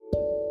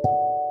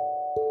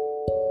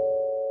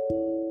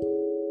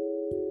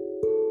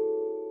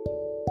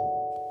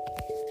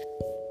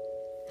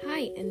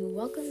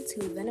welcome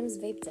to Venom's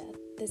Vape Death.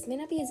 This may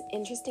not be as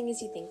interesting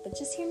as you think, but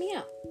just hear me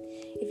out.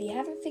 If you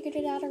haven't figured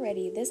it out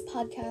already, this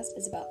podcast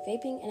is about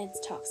vaping and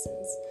its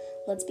toxins.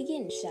 Let's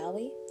begin, shall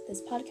we?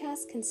 This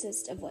podcast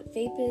consists of what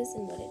vape is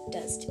and what it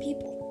does to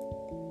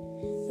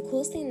people. The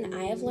coolest thing that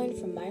I have learned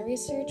from my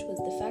research was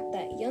the fact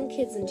that young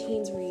kids and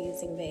teens were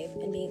using vape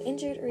and being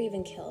injured or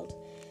even killed.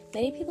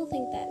 Many people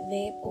think that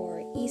vape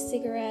or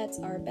e-cigarettes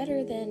are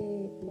better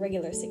than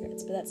regular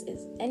cigarettes, but that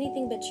is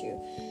anything but true.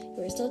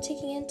 You are still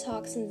taking in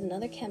toxins and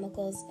other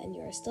chemicals, and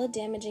you are still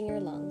damaging your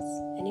lungs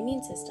and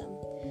immune system.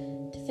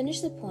 To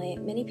finish the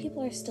point, many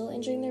people are still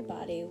injuring their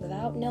body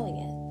without knowing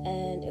it,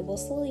 and it will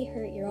slowly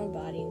hurt your own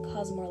body and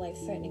cause more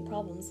life-threatening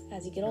problems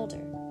as you get older.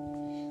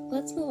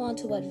 Let's move on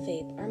to what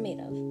vape are made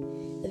of.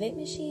 The vape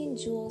machine,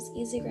 Juuls,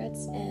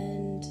 e-cigarettes,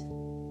 and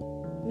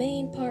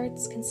main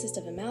parts consist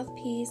of a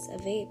mouthpiece, a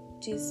vape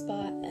juice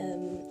spot,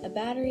 a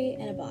battery,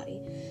 and a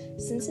body.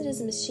 Since it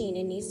is a machine,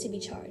 it needs to be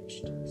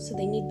charged, so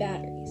they need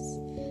batteries.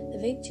 The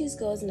vape juice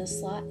goes in a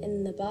slot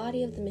in the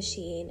body of the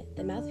machine.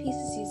 The mouthpiece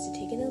is used to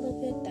take in the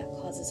liquid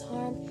that causes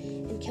harm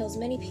and kills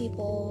many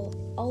people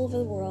all over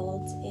the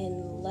world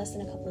in less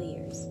than a couple of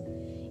years.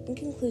 In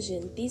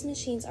conclusion, these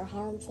machines are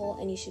harmful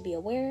and you should be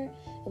aware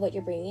of what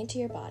you're bringing into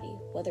your body,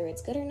 whether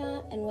it's good or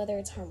not and whether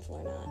it's harmful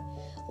or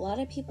not. A lot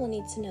of people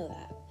need to know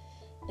that.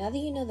 Now that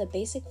you know the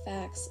basic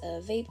facts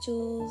of vape,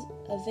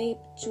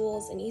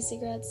 Juuls, and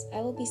e-cigarettes,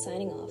 I will be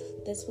signing off.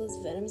 This was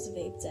Venom's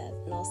Vape Death,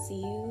 and I'll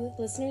see you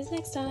listeners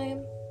next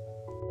time.